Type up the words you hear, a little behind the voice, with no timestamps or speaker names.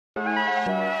Hello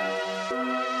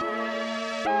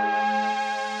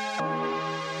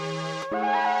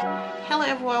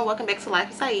everyone, welcome back to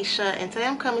Life is Aisha, and today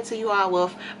I'm coming to you all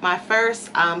with my first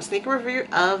sneaker review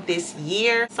of this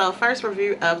year. So first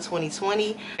review of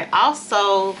 2020, and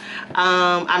also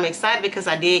I'm excited because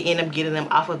I did end up getting them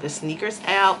off of the SNKRS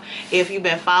app. If you've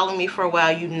been following me for a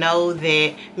while, you know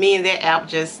that me and that app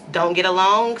just don't get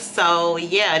along. So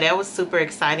yeah, that was super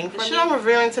exciting for me. The shoe I'm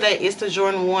reviewing today is the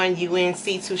Jordan 1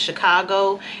 UNC To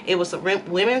Chicago. It was a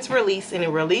women's release, and it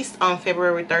released on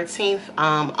February 13th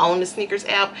on the SNKRS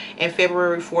app, and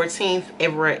February 14th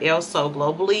everywhere else, so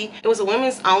globally. It was a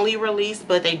women's only release,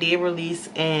 but they did release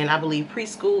in, I believe,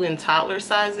 preschool and toddler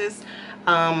sizes, if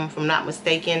I'm not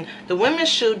mistaken. The women's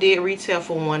shoe did retail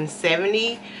for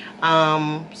 $170,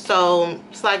 so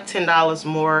it's like $10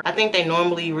 more. I think they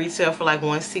normally retail for like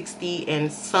 $160,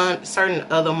 and certain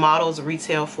other models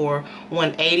retail for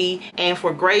 $180, and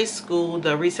for grade school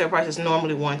the retail price is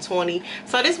normally $120.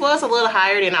 So this was a little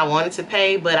higher than I wanted to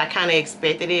pay, but I kind of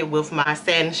expected it with my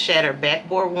satin shattered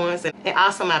backboard ones and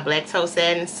also my black toe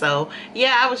satin. So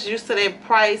yeah, I was used to that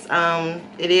price.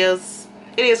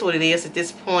 It is what it is at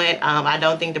this point. I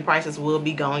don't think the prices will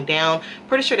be going down.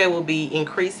 Pretty sure they will be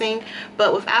increasing.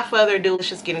 But without further ado, let's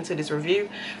just get into this review.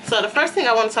 So the first thing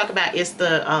I want to talk about is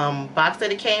the box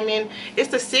that it came in. It's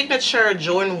the signature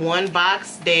Jordan 1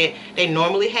 box that they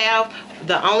normally have.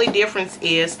 The only difference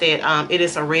is that it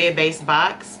is a red based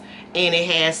box, and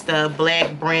it has the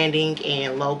black branding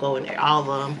and logo and all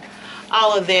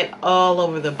of that all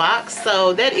over the box.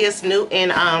 So that is new,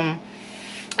 and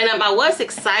I was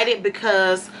excited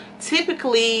because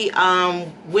typically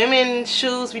women's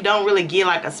shoes, we don't really get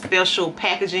like a special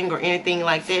packaging or anything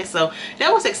like that. So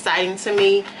that was exciting to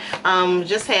me.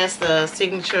 Just has the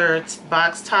signature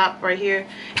box top right here.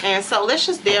 And so let's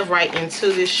just dive right into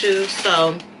this shoe.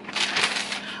 So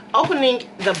opening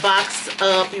the box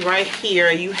up right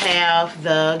here, you have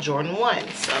the Jordan 1.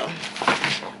 So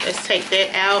let's take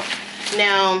that out.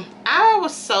 Now, I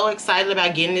was so excited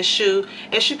about getting this shoe.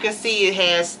 As you can see, it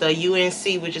has the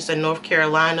UNC, which is a North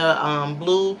Carolina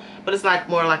blue, but it's like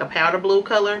more like a powder blue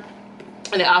color.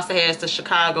 And it also has the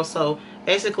Chicago, so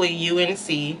basically UNC,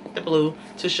 the blue,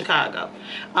 to Chicago.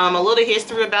 A little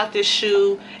history about this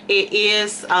shoe. It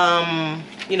is,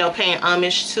 you know, paying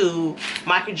homage to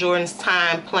Michael Jordan's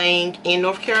time playing in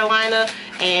North Carolina,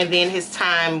 and then his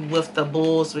time with the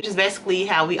Bulls, which is basically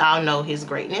how we all know his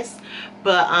greatness.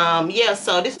 But yeah,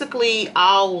 so this is basically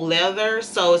all leather,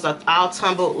 so it's an all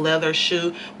tumbled leather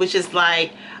shoe, which is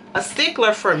like a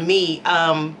stickler for me,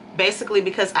 basically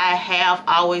because I have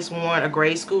always worn a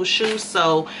grade school shoe.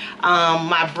 So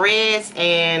my Breds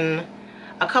and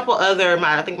a couple other,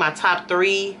 I think my top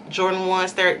 3 Jordan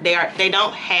 1s, they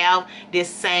don't have this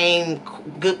same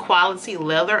good quality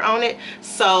leather on it.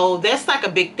 So that's like a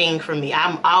big thing for me.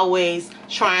 I'm always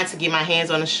trying to get my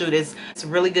hands on a shoe that's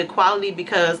really good quality,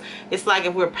 because it's like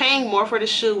if we're paying more for the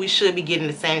shoe, we should be getting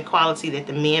the same quality that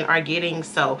the men are getting.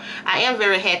 So I am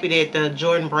very happy that the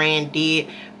Jordan brand did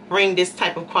bring this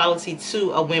type of quality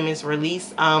to a women's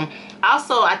release.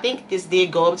 Also, I think this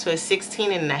did go up to a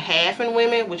 16.5 in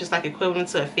women, which is like equivalent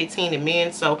to a 15 in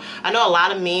men. So I know a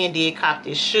lot of men did cop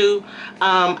this shoe.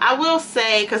 I will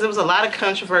say, because there was a lot of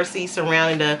controversy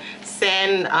surrounding the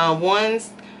satin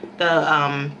ones,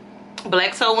 the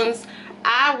black toe ones,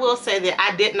 I will say that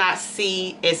I did not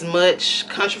see as much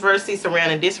controversy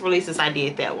surrounding this release as I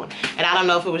did that one. And I don't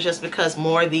know if it was just because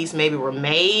more of these maybe were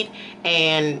made,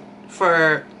 and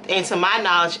to my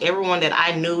knowledge, everyone that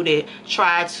I knew that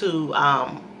tried to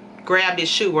grab this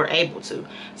shoe were able to.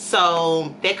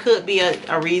 So that could be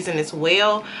a reason as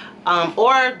well.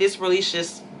 Or this release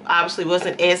just obviously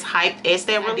wasn't as hyped as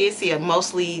that one. I did see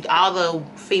mostly all the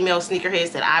female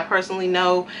sneakerheads that I personally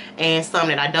know, and some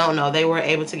that I don't know, they were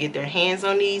able to get their hands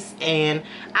on these, and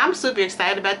I'm super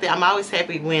excited about that. I'm always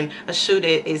happy when a shoe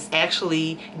that is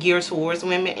actually geared towards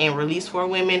women and released for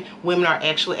women are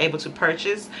actually able to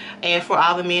purchase. And for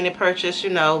all the men that purchase, you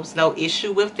know, there's no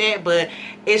issue with that, but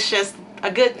it's just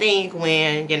a good thing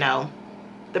when, you know,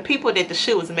 the people that the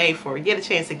shoe was made for get a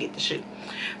chance to get the shoe.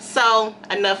 So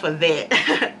enough of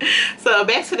that. So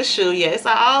back to the shoe. Yeah, it's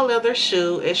an all leather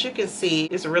shoe. As you can see,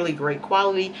 it's really great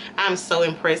quality. I'm so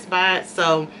impressed by it.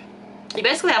 So you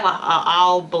basically have a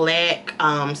all black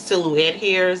silhouette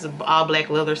here. It's an all black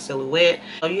leather silhouette.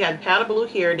 So you have the powder blue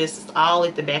here. This is all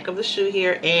at the back of the shoe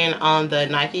here, and on the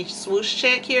Nike swoosh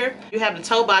check here. You have the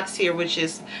toe box here, which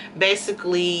is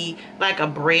basically like a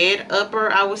bread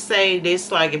upper, I would say. This,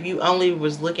 like, if you only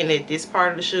was looking at this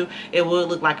part of the shoe, it would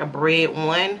look like a bread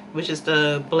 1, which is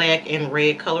the black and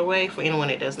red colorway for anyone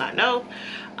that does not know.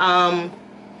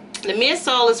 The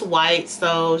midsole is white,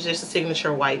 so it's just a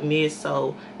signature white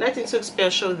midsole. Nothing too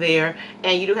special there.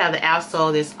 And you do have the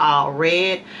outsole that's all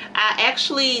red. I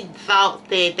actually thought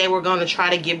that they were going to try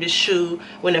to give this shoe,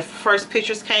 when the first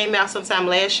pictures came out sometime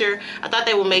last year, I thought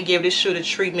they would give this shoe the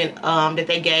treatment that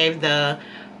they gave the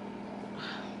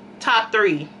top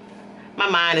 3. My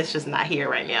mind is just not here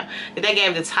right now. That they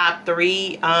gave the top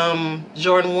 3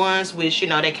 Jordan 1s, which, you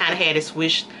know, they kind of had it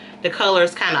switched. The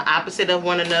colors kind of opposite of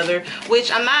one another,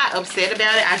 which I'm not upset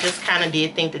about it. I just kind of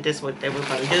did think that this is what they were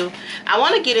going to do. I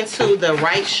want to get into the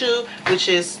right shoe, which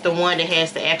is the one that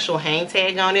has the actual hang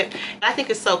tag on it. I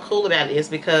think it's so cool about it is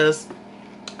because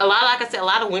like I said, a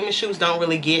lot of women's shoes don't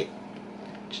really get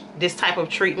this type of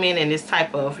treatment and this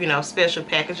type of, you know, special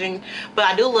packaging. But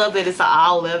I do love that it's an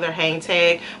all leather hang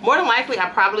tag. More than likely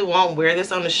I probably won't wear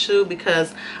this on the shoe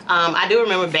because I do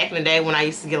remember back in the day when I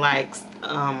used to get like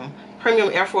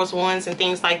premium Air Force Ones and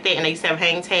things like that, and they used to have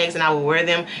hang tags, and I would wear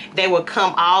them. They would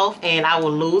come off and I would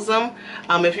lose them.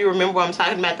 If you remember, I'm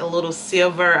talking about the little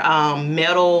silver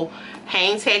metal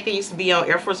hang tag that used to be on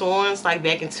Air Force Ones, like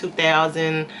back in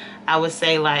 2000, I would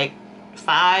say like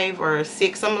 5 or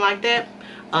 6, something like that.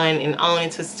 And on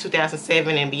into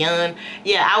 2007 and beyond.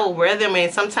 Yeah, I would wear them,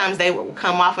 and sometimes they would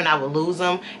come off and I would lose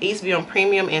them. It used to be on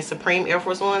premium and supreme Air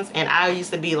Force Ones, and I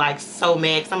used to be like so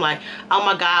mad because I'm like, oh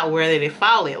my god, where did it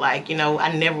fall at? Like, you know,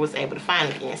 I never was able to find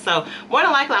it again. So more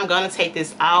than likely I'm going to take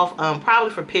this off, probably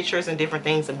for pictures and different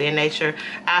things of that nature.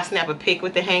 I'll snap a pic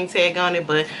with the hang tag on it,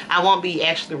 but I won't be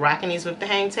actually rocking these with the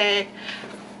hang tag.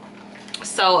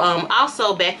 So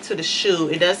also back to the shoe,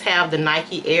 it does have the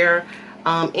Nike Air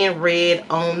in red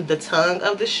on the tongue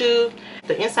of the shoe.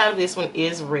 The inside of this one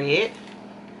is red.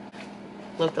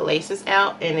 Look, the laces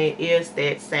out, and it is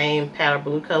that same powder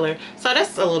blue color. So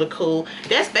that's a little cool.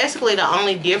 That's basically the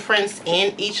only difference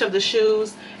in each of the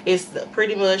shoes. Is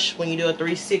pretty much when you do a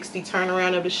 360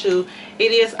 turnaround of the shoe,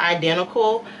 it is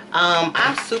identical.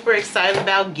 I'm super excited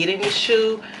about getting this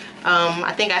shoe.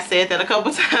 I think I said that a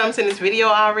couple times in this video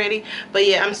already, but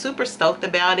yeah, I'm super stoked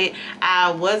about it.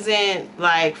 I wasn't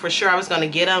like for sure I was going to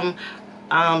get them,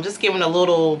 just giving a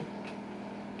little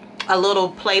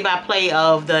play-by-play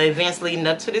of the events leading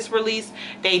up to this release.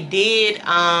 They did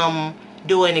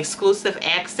do an exclusive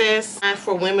access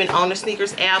for women on the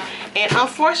SNKRS app, and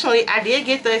unfortunately I did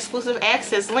get the exclusive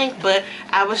access link, but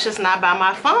I was just not by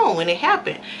my phone when it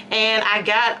happened. And I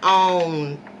got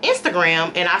on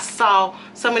Instagram and I saw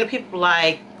so many people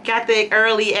like got the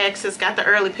early access, got the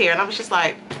early pair, and I was just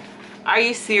like, are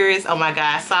you serious? Oh my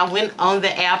god. So I went on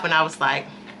the app and I was like,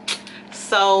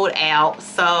 sold out.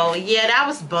 So yeah, I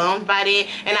was bummed by that,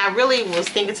 and I really was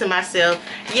thinking to myself,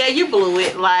 yeah, you blew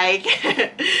it. Like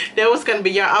that was going to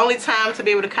be your only time to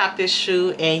be able to cop this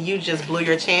shoe, and you just blew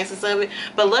your chances of it.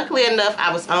 But luckily enough,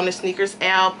 I was on the SNKRS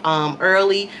app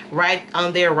early, right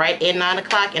on there, right at 9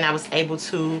 o'clock, and I was able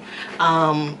to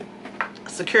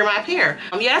secure my pair.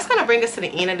 Yeah, that's gonna bring us to the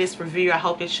end of this review. I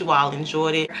hope that you all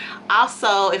enjoyed it.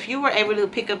 Also, if you were able to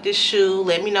pick up this shoe,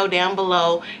 let me know down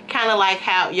below, kind of like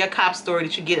how your cop story.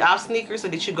 Did you get off SNKRS or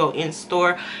did you go in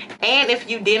store? And if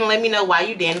you didn't, let me know why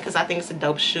you didn't, because I think it's a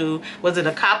dope shoe. Was it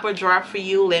a cop or drop for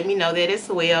you? Let me know that as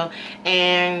well.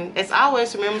 And as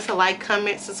always, remember to like,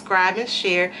 comment, subscribe, and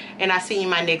share, and I'll see you in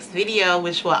my next video,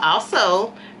 which will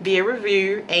also be a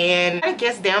review. And I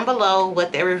guess down below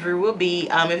what that review will be.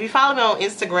 If you follow me on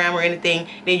Instagram or anything,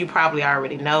 then you probably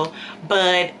already know.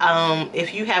 But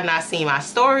if you have not seen my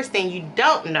stories, then you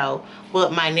don't know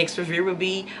what my next review will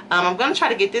be. I'm gonna try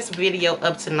to get this video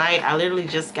up tonight. I literally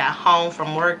just got home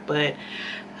from work, but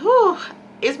whew,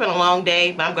 it's been a long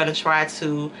day. But I'm gonna try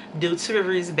to do 2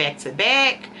 reviews back to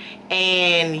back.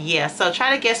 And yeah, so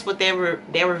try to guess what that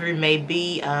review may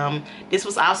be. This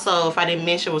was also, if I didn't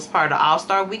mention, was part of the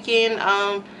All-Star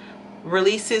Weekend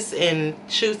releases and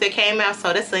shoes that came out.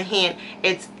 So that's a hint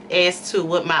as to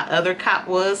what my other cop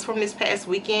was from this past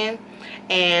weekend.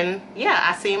 And yeah,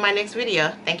 I'll see you in my next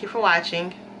video. Thank you for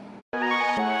watching.